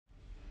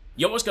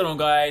Yo, what's going on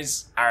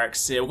guys?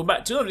 Arix here. Welcome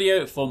back to another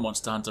video for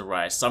Monster Hunter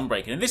Rise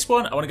Sunbreak. And in this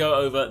one, I want to go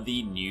over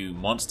the new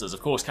monsters. Of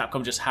course,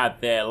 Capcom just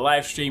had their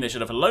live stream. They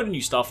should have a load of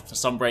new stuff for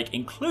Sunbreak,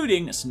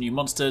 including some new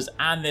monsters,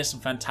 and there's some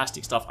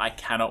fantastic stuff I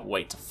cannot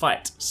wait to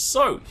fight.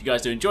 So, if you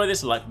guys do enjoy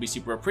this, a like would be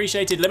super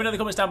appreciated. Let me know in the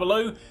comments down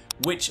below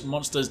which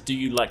monsters do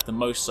you like the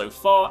most so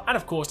far. And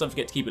of course, don't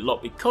forget to keep it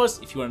locked,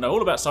 because if you want to know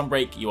all about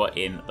Sunbreak, you are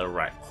in the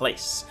right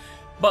place.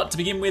 But to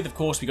begin with, of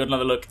course, we got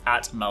another look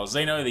at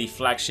Malzeno, the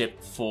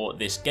flagship for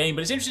this game.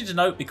 But it's interesting to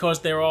note because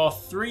there are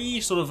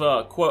three sort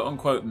of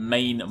quote-unquote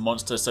main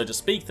monsters, so to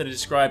speak, that are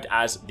described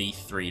as the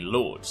Three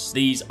Lords.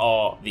 These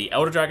are the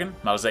Elder Dragon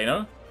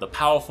Malzeno, the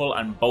powerful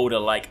and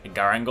boulder-like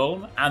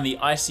Garangolm, and the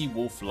icy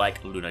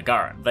wolf-like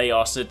Lunagaron. They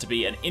are said to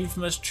be an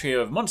infamous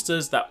trio of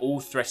monsters that all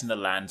threaten the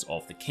lands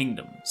of the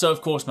kingdom. So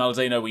of course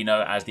Malzeno we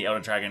know as the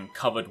Elder Dragon,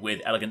 covered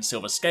with elegant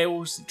silver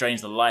scales,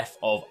 drains the life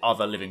of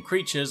other living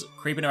creatures,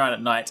 creeping around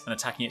at night and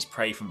attacking its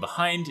prey from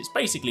behind. It's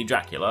basically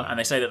Dracula, and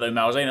they say that though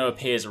Malzeno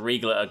appears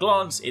regal at a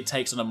glance, it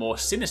takes on a more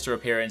sinister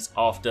appearance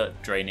after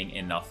draining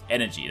enough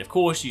energy. And of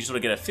course you sort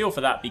of get a feel for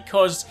that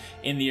because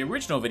in the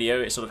original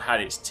video it sort of had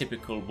its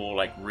typical more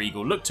like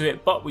regal look to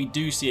it, but we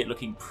do see it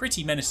looking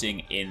pretty menacing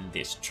in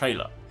this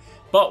trailer.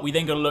 But we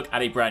then got to look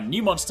at a brand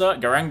new monster,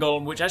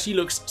 Garangolm, which actually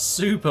looks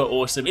super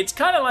awesome. It's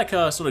kind of like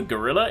a sort of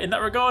gorilla in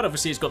that regard.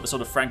 Obviously, it's got the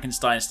sort of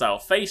Frankenstein-style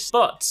face,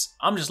 but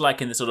I'm just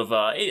liking the sort of,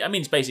 I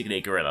mean, it's basically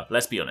a gorilla,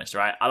 let's be honest,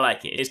 right? I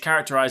like it. It's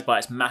characterized by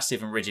its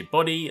massive and rigid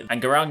body,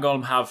 and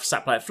Garangolm have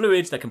sap-like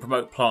fluids that can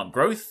promote plant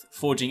growth,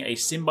 forging a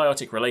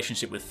symbiotic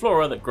relationship with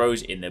flora that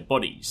grows in their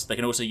bodies. They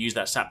can also use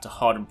that sap to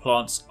harden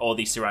plants or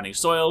the surrounding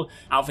soil,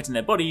 outfitting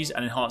their bodies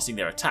and enhancing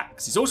their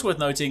attacks. It's also worth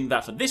noting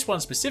that for this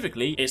one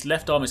specifically, its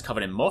left arm is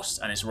covered in moss,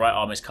 and its right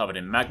arm is covered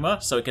in magma,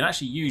 so it can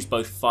actually use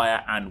both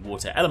fire and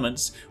water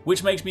elements,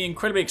 which makes me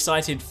incredibly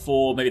excited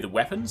for maybe the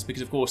weapons,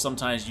 because of course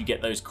sometimes you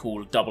get those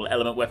cool double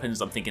element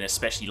weapons. I'm thinking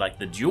especially like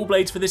the dual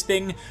blades for this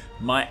thing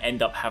might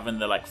end up having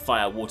the like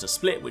fire water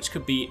split, which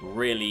could be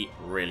really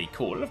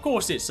cool. And of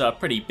course it's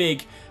pretty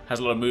big, has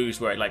a lot of moves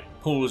where it like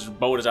pulls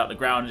boulders out the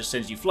ground and just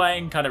sends you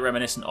flying, kind of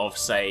reminiscent of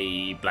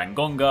say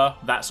Blangonga,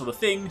 that sort of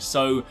thing,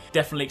 so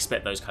definitely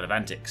expect those kind of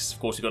antics. Of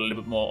course we've got a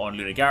little bit more on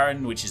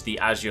Lunagaron, which is the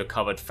azure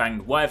covered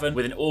Fanged Wyvern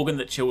with an organ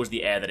that chills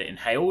the air that it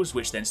inhales,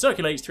 which then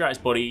circulates throughout its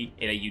body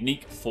in a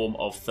unique form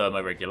of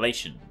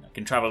thermoregulation. It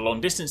can travel long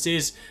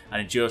distances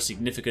and endure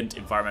significant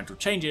environmental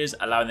changes,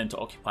 allowing them to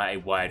occupy a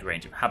wide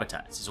range of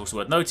habitats. It's also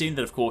worth noting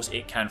that of course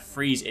it can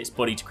freeze its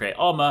body to create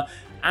armor,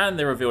 and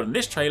they revealed in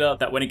this trailer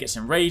that when it gets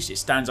enraged, it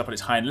stands up on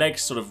its hind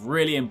legs, sort of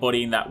really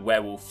embodying that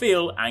werewolf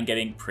feel and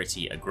getting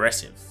pretty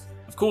aggressive.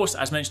 Of course,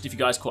 as mentioned, if you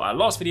guys caught our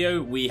last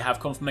video, we have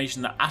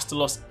confirmation that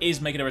Astalos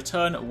is making a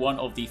return, one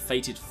of the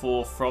fated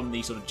four from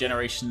the sort of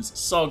Generations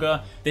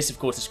saga. This of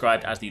course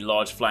described as the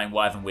large flying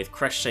wyvern with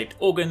crest-shaped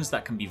organs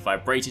that can be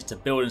vibrated to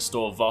build and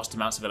store vast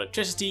amounts of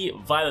electricity,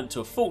 violent to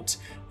a fault.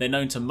 They're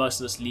known to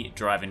mercilessly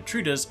drive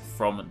intruders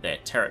from their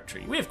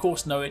territory. We of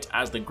course know it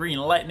as the Green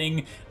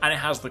Lightning, and it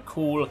has the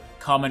cool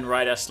Kamen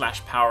Rider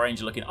 / Power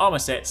Ranger looking armor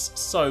sets,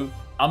 so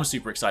I'm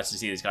super excited to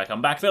see this guy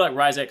come back. I feel like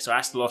Ryzex or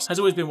Astalos has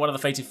always been one of the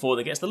Fated Four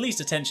that gets the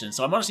least attention,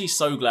 so I'm honestly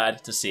so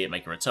glad to see it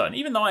make a return,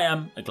 even though I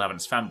am a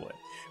Glavenus fanboy.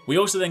 We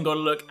also then got to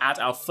look at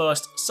our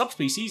first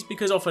subspecies,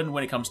 because often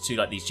when it comes to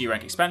like these G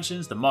rank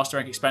expansions, the master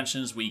rank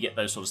expansions, we get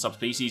those sort of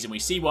subspecies, and we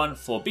see one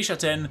for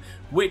Bishaten,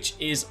 which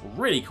is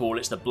really cool.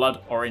 It's the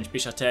Blood Orange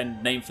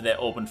Bishaten, named for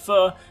their auburn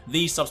fur.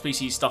 These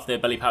subspecies stuff their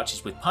belly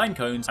pouches with pine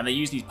cones, and they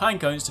use these pine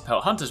cones to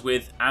pelt hunters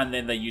with, and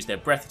then they use their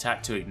breath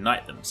attack to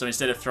ignite them. So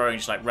instead of throwing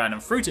just like random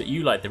fruit at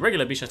you like the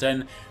regular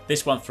Bishaten,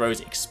 this one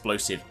throws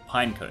explosive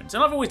pine cones.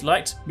 And I've always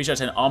liked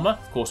Bishaten armor.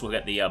 Of course, we'll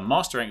get the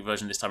master rank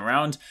version this time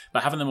around,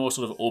 but having the more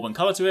sort of auburn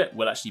color to it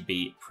will actually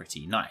be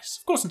pretty nice.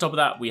 Of course, on top of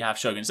that, we have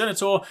Shogun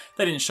Senator.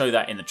 They didn't show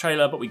that in the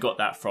trailer, but we got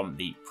that from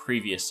the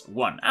previous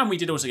one. And we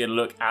did also get a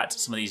look at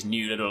some of these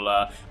new little,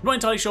 I'm not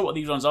entirely sure what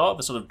these ones are,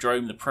 the sort of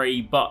drone, the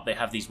prey, but they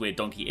have these weird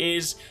donkey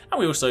ears, and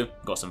we also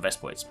got some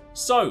Vespoids.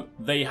 So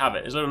there you have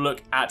it. There's a little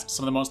look at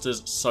some of the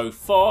monsters so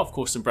far. Of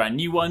course, some brand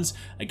new ones.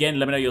 Again,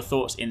 let me know your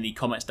thoughts in the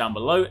comments down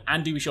below,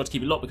 and do be sure to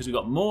keep it locked because we've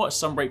got more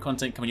Sunbreak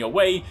content coming your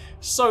way.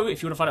 So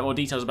if you want to find out more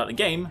details about the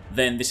game,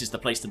 then this is the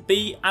place to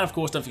be. And of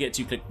course, don't forget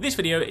to click this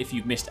video if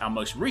you've missed our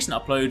most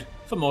recent upload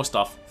for more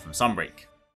stuff from Sunbreak.